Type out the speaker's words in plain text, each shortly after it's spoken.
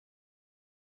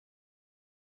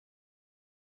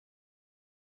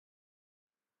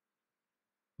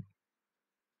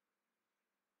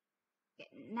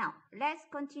now let's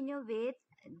continue with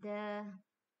the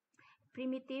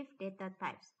primitive data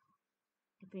types.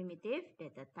 The primitive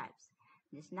data types.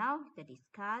 Just now kita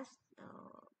discussed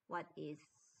what is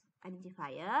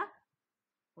identifier,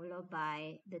 followed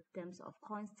by the terms of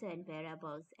constant,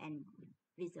 variables, and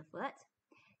reserved words.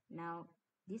 Now,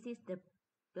 this is the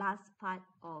last part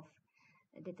of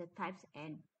data types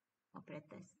and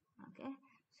operators. Okay,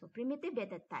 so primitive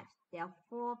data types. There are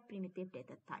 4 primitive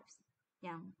data types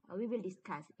yang we will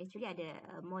discuss. Actually, ada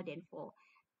more than 4.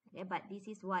 Okay, but this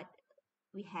is what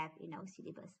we have in our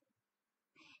syllabus.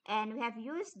 And we have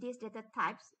used these data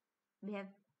types. We have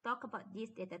talked about these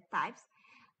data types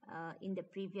in the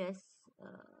previous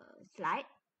slide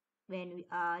when we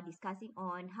are discussing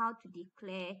on how to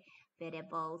declare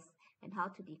variables and how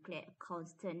to declare a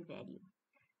constant value.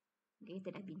 Okay,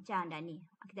 kita dah bincang dah ni.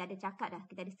 Kita ada cakap dah,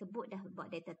 kita ada sebut dah about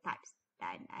data types.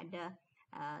 Dan ada,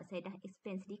 saya dah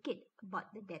explain sedikit about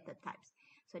the data types.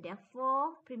 So there are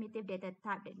 4 primitive data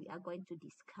type that we are going to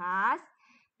discuss,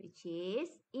 which is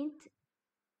int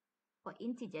for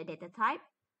integer data type,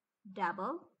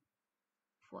 double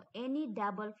for any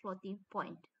double floating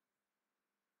point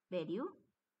value,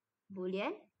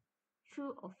 boolean,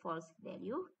 true or false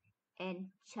value, and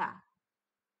char.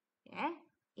 Okay,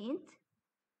 int,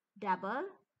 double,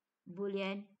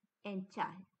 boolean, and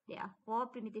char. There are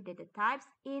 4 primitive data types: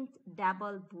 int,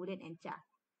 double, boolean, and char.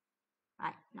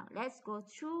 Right, now let's go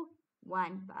through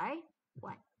one by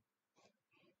one.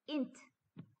 Int.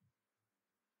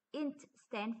 Int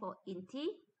stands for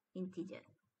integer.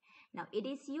 Now, it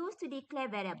is used to declare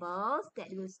variables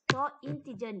that will store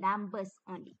integer numbers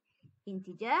only.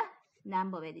 Integer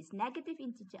number, whether it's negative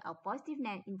integer or positive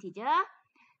integer,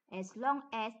 as long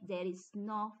as there is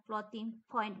no floating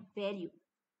point value.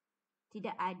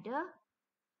 Tidak ada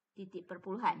titik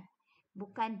perpuluhan.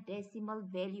 Bukan decimal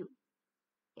value.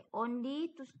 Okay,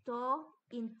 only to store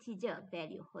integer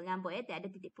value. Whole number, tidak ada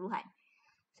titik perpuluhan.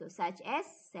 So, such as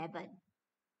 7.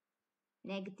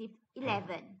 Negative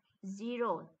 11,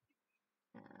 0,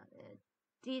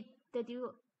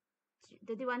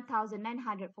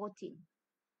 31,914.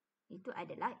 Itu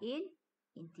adalah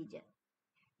integer.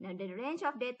 Now, the range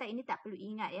of data ini tak perlu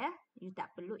ingat ya. You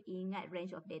tak perlu ingat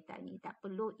range of data ini. Tak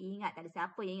perlu ingat. Tak ada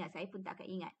siapa yang ingat. Saya pun tak akan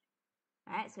ingat.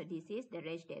 Alright, so this is the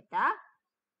range data.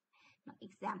 Now,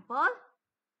 example.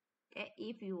 Okay,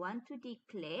 if you want to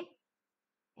declare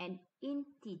an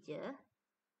integer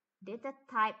data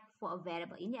type for a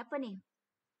variable. Ini apa ni?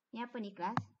 Ini apa ni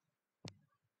kelas?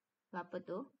 Apa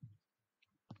tu?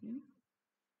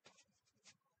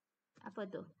 Apa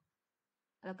tu?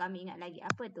 Kalau kami ingat lagi,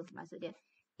 apa tu maksud dia?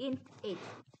 Int age.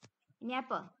 Ini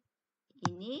apa?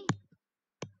 Ini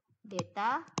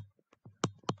data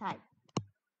type.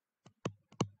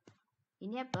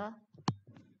 Ini apa?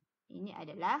 Ini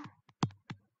adalah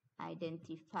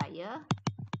identifier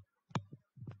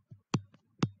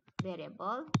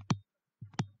variable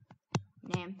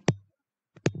name.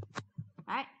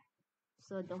 Right?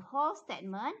 So the whole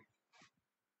statement,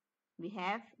 we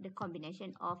have the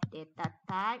combination of data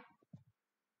type,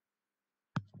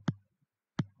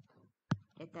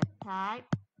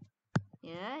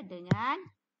 ya, dengan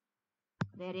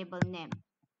variable name.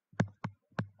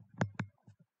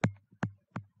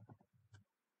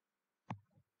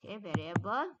 Okay,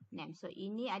 variable name. So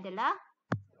ini adalah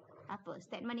apa?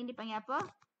 Statement ini dipanggil apa?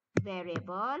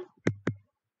 Variable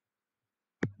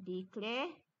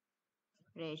declaration.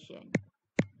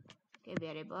 Okay,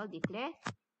 variable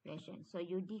declaration. So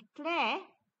you declare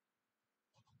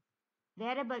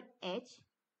variable h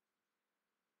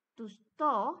to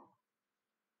store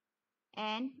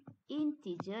an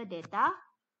integer data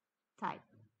type.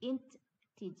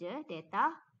 Integer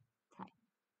data type.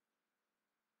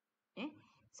 Okay.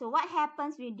 So what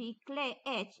happens when we declare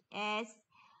h as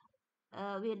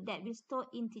that we store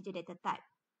integer data type?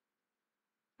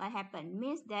 What happens?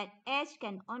 Means that h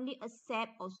can only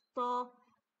accept or store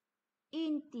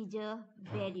integer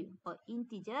value or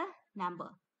integer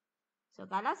number. So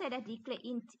kalau saya dah declare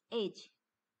int age,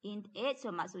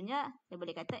 so maksudnya saya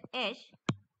boleh kata age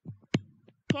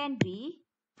can be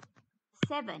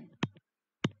 7.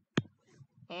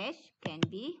 Age can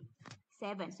be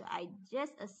 7. So I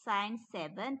just assign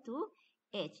 7 to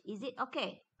age. Is it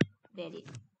okay? Valid.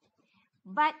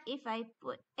 But if I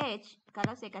put age,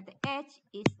 kalau saya kata age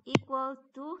is equal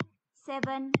to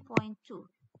 7.2.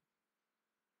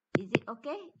 Is it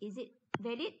okay? Is it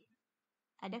valid?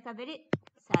 Adakah valid?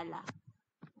 Salah.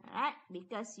 Alright,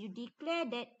 because you declare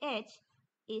that age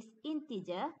is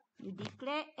integer. You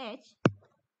declare age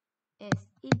as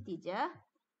integer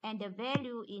and the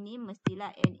value ini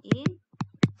mestilah an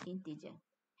integer.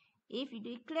 If you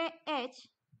declare age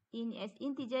in as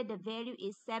integer, the value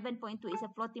is 7.2. It's a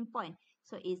floating point.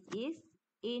 So it is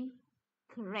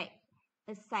incorrect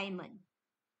assignment.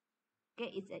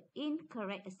 Okay, it's an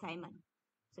incorrect assignment.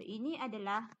 So ini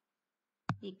adalah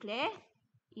declare,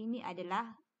 ini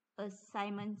adalah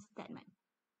assignment statement.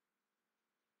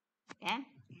 Okay.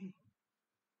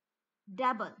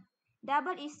 Double.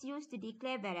 Double is used to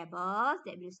declare variables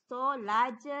that will store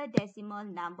larger decimal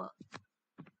number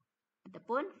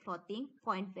ataupun floating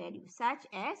point value such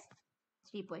as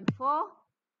 3.4,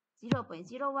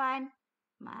 0.01,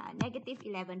 negative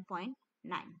 11.9.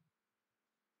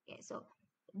 Okay, so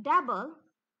double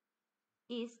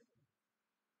is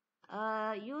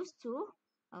used to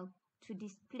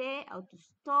display or to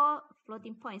store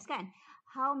floating points kan.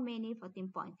 How many floating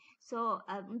points? So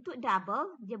untuk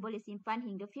double dia boleh simpan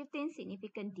hingga 15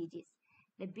 significant digits.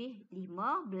 Lebih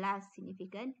 15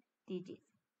 significant digits.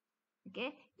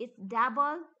 Okay, it's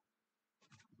double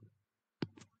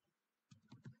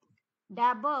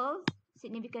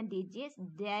significant digits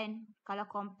then kalau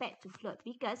compared to float,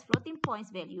 because floating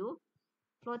points value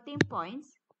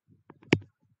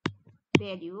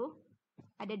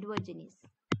ada dua jenis.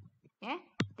 Okay,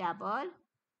 double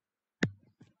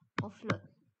or float.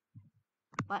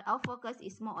 But our focus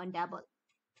is more on double.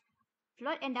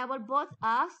 Float and double both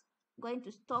are going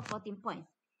to store floating points.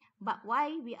 But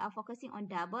why we are focusing on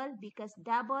double? Because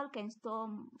double can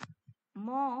store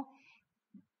more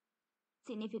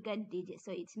significant digits.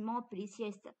 So it's more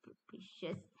precious,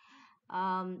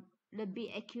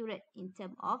 lebih accurate in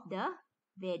term of the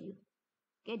value.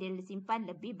 Okay, dia simpan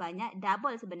lebih banyak.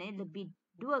 Double sebenarnya lebih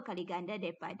 2 kali ganda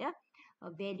daripada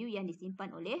value yang disimpan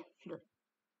oleh float.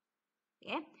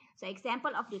 Okay, so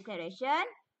example of declaration,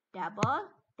 double,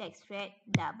 tax rate,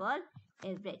 double,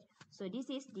 average. So this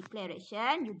is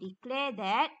declaration. You declare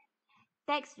that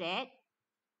tax rate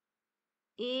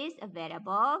is a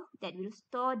variable that will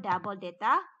store double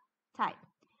data type.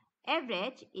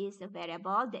 Average is a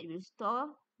variable that will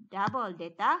store double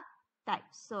data type.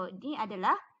 So ini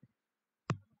adalah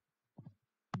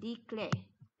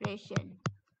declaration.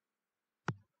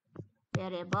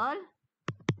 Variable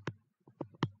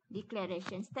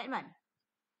declaration statement.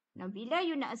 Now, bila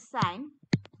you nak assignment,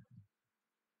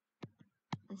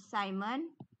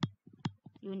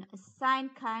 you nak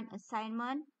assignkan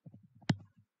assignment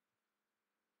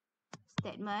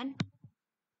statement,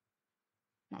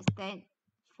 nak stand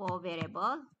for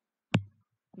variable,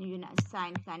 ni you nak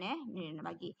assignkan ni you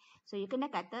nak bagi. So you kena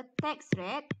kata tax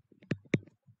rate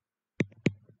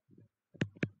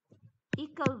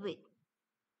equal with,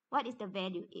 what is the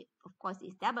value? Of course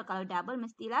is double. Kalau double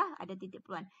mestilah ada titik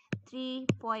peluang.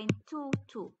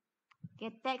 3.22.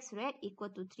 Okay, tax rate equal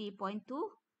to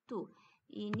 3.22.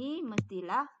 Ini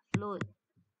mestilah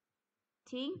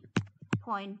floating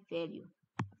point value.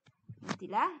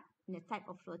 Mestilah in the type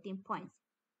of floating points.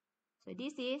 So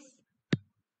this is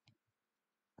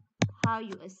how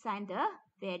you assign the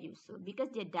value. So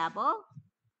because dia double,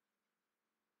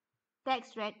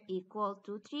 tax rate equal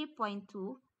to 3.22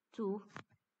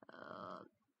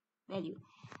 value.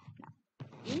 Now,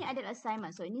 ini adalah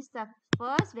assignment. So ini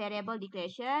first variable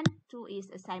declaration, 2 is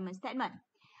assignment statement.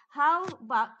 How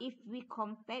about if we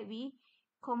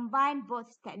combine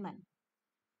both statement?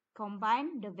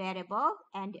 Combine the variable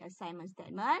and the assignment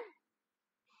statement.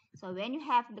 So when you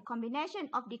have the combination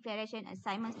of declaration and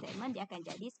assignment statement, dia akan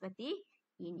jadi seperti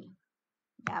ini.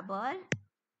 Double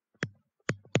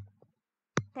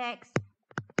tax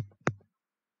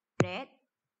rate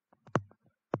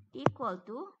equal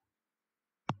to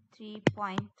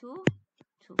 3.22.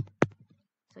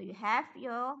 So you have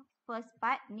your first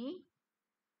part ni,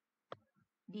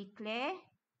 declare.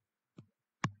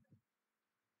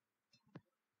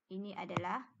 Ini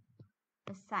adalah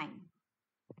assign.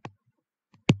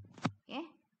 Okay,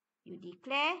 you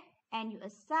declare and you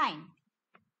assign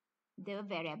the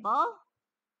variable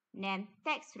named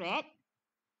tax rate,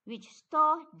 which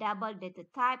store double data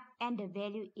type and the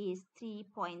value is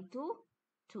 3.22.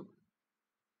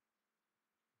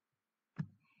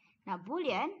 Now,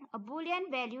 a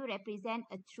boolean value represent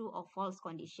a true or false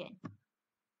condition.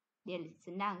 Dia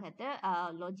senang kata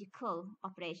logical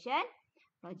operation.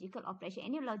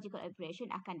 Any logical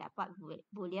operation akan dapat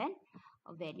boolean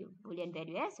value.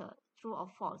 So true or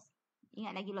false.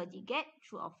 Ingat lagi logic gate,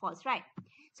 true or false, right?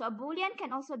 So a boolean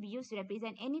can also be used to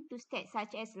represent any two states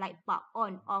such as light bulb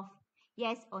on, off,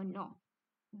 yes or no.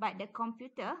 But the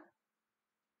computer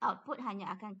output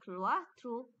hanya akan keluar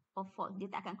true or false.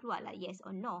 Dia tak akan keluar lah yes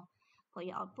or no for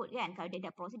your output kan. Kalau dia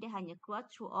dah proses, dia hanya keluar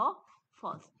true or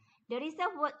false. The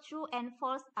reserved word true and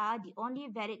false are the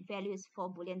only valid values for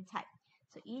boolean type.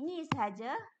 So ini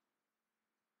sahaja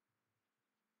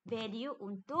value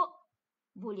untuk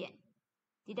boolean.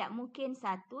 Tidak mungkin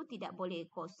 1, tidak boleh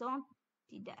kosong,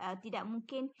 tidak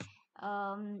mungkin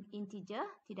integer,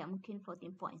 tidak mungkin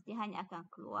floating points. Dia hanya akan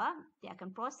keluar, dia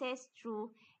akan proses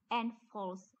true and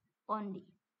false only.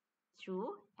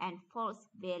 True and false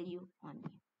value only.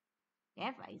 Okay,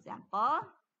 for example,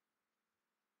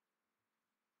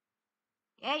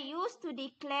 okay, used to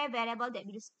declare variable that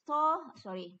will store,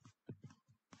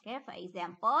 okay, for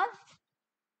example,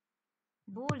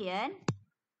 boolean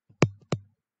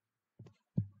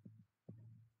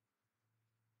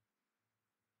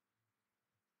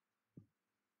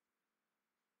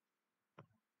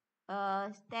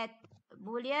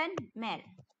boolean male.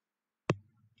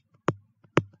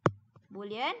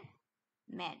 Boolean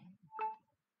male.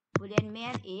 Boolean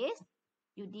male is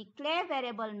you declare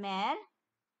variable male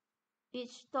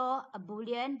which store a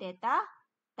boolean data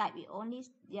type. It only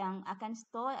yang akan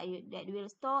store that will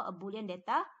store a boolean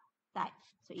data type.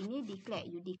 So ini declare,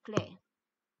 you declare.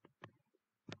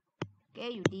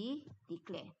 Okay, you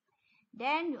declare.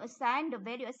 Then you assign the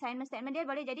value assignment statement dia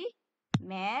boleh jadi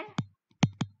male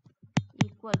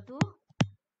equal to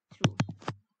true.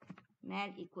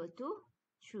 Male equal to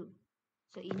true.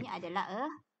 So ini adalah a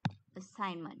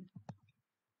assignment.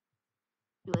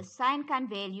 You assignkan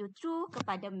value true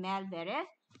kepada male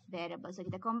variable. So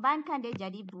kita combinekan dia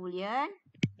jadi boolean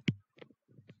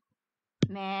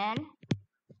male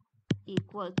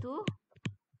equal to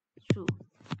true.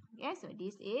 Okay, so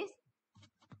this is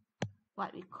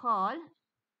what we call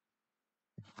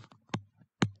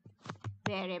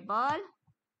variable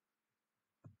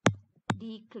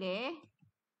declaration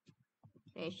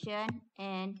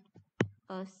and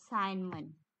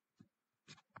assignment.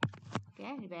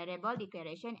 Okay, variable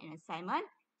declaration and assignment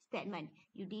statement.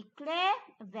 You declare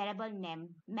a variable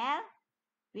name male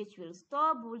which will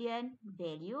store boolean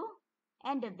value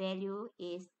and the value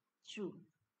is true.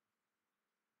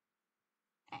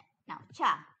 Now,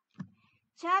 char.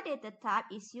 Char data type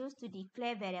is used to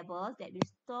declare variables that will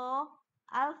store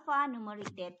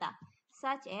alphanumeric data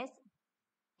such as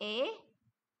A,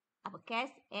 uppercase,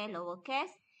 A,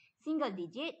 lowercase, single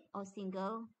digit or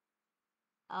single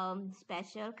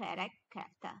special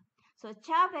character. So,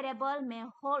 char variable may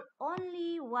hold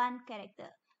only one character.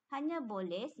 Hanya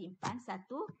boleh simpan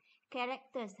satu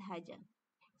character sahaja.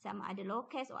 Sama ada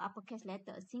lowercase or uppercase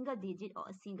letter, a single digit or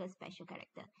a single special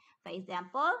character. For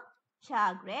example,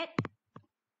 char grade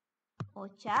or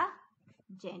char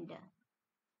gender.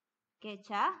 Okay,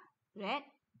 char grade,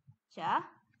 char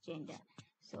gender.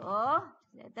 So,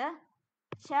 kata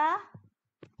char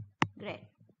grade.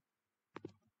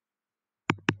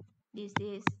 This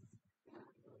is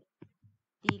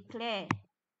declare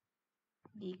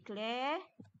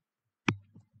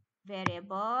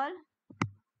variable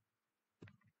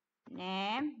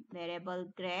name, variable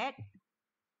grade,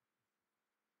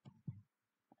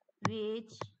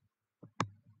 which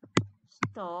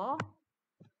store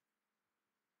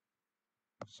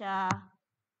char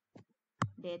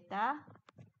data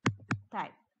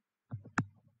type.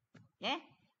 Okay,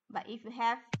 but if you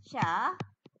have char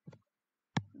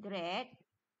grade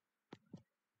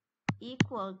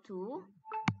equal to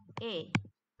A,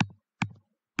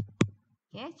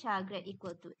 okay, char grade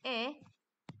equal to A,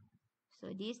 so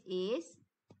this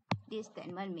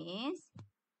statement means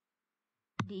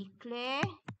declare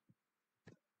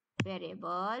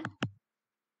variable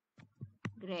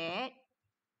grade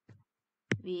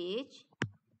which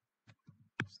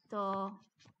store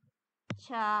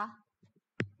char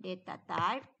data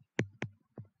type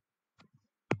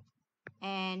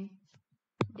and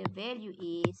the value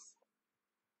is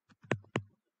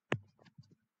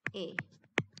A.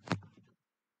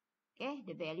 Okay,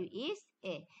 the value is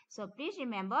A. So please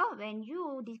remember, when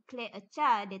you declare a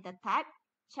char data type,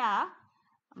 char,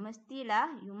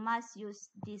 mestilah you must use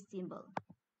this symbol.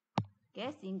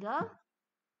 Okay, single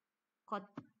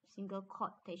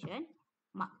quotation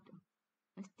mark tu.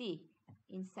 Mesti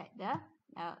inside the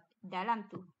dalam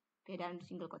tu. Okay, dalam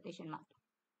single quotation mark tu.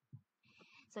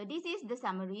 So this is the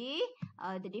summary,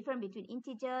 the difference between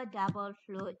integer, double,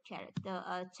 float, character,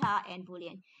 char and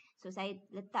boolean. So saya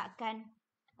letakkan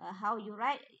how you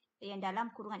write, yang dalam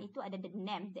kurungan itu ada the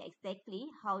name, the exactly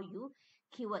how you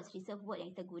keywords, reserve word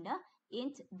yang kita guna,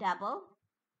 int, double,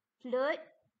 float,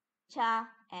 char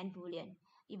and boolean.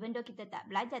 Even though kita tak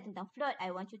belajar tentang float,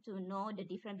 I want you to know the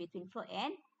difference between float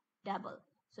and double.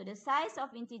 So the size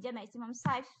of integer, maximum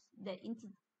size that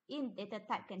in data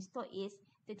type can store is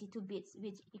 32 bits,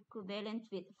 which equivalent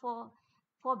with 4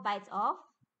 bytes of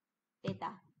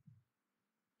data.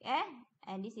 Okay,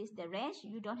 and this is the range.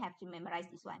 You don't have to memorize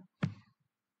this one.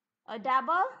 A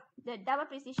double, the double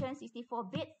precision 64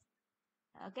 bits.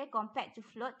 Okay, compared to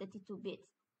float 32 bits.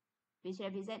 which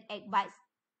represent 8 bytes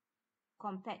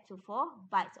compared to 4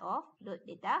 bytes of load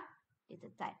data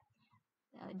type.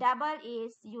 Double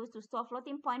is used to store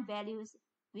floating point values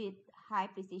with high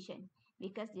precision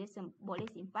because dia boleh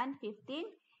simpan 15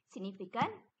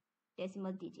 significant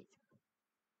decimal digits.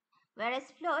 Whereas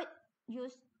float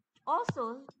used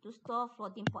also to store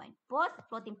floating point, both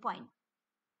floating point.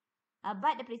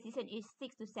 But the precision is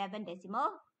 6 to 7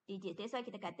 decimal digits. That's why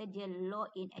kita kata dia low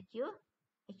in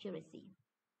accuracy.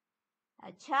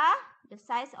 Char, the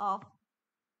size of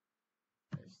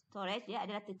storage dia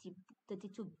adalah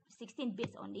 16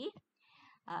 bits only,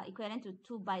 equivalent to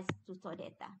 2 bytes to store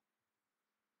data.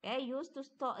 Okay, used to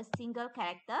store a single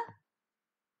character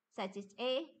such as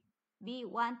A, B,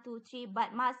 1, 2, 3,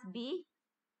 but must be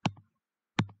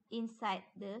inside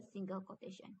the single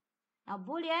quotation. Now,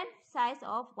 boolean size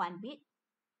of 1 bit.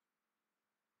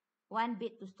 1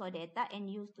 bit to store data and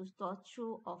used to store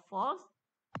true or false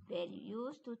value.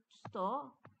 Used to store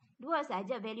dua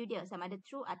saja value dia, sama ada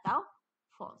true atau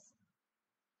false.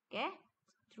 Okay,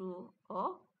 true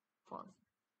or false.